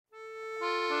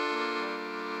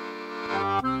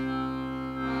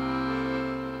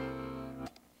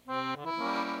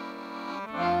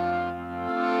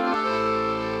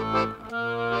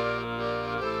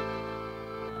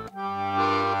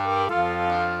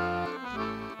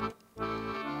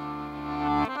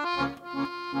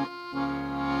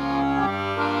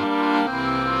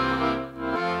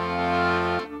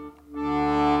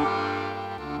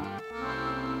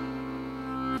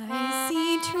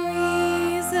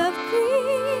Trees of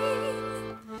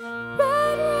green,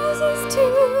 red roses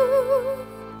too.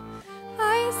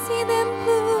 I see them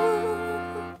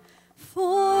bloom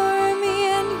for me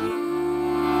and you,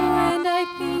 and I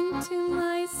think to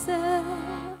myself,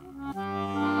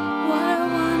 what a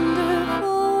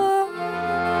wonderful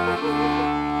world.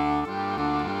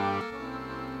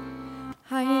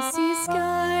 I see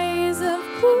skies of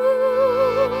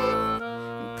blue,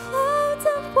 clouds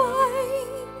of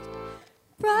white,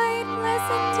 bright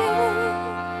blessed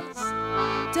days,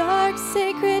 dark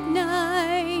sacred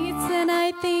nights, and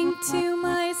I think to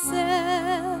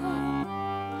myself,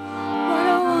 what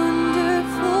a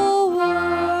wonderful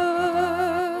world.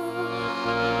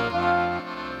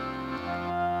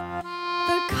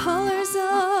 The colors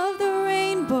of the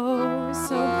rainbow,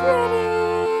 so pretty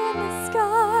in the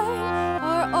sky,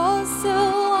 are also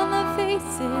on the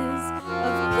faces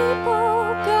of people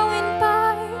going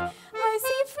by. I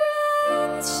see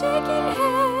friends shaking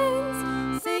hands,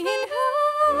 saying,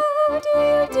 how do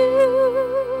you do?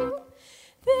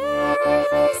 They're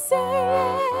really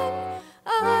saying, I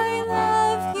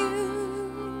love you.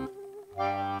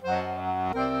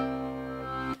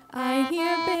 I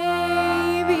hear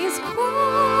babies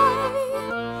cry,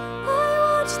 I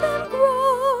watch them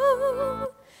grow.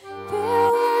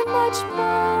 They'll learn much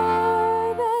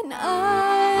more than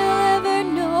I'll ever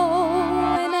know,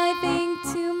 and I think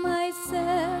to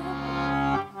myself,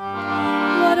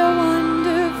 what a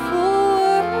wonderful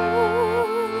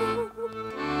world.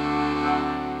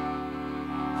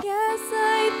 Yes,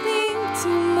 I think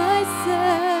to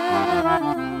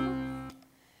myself,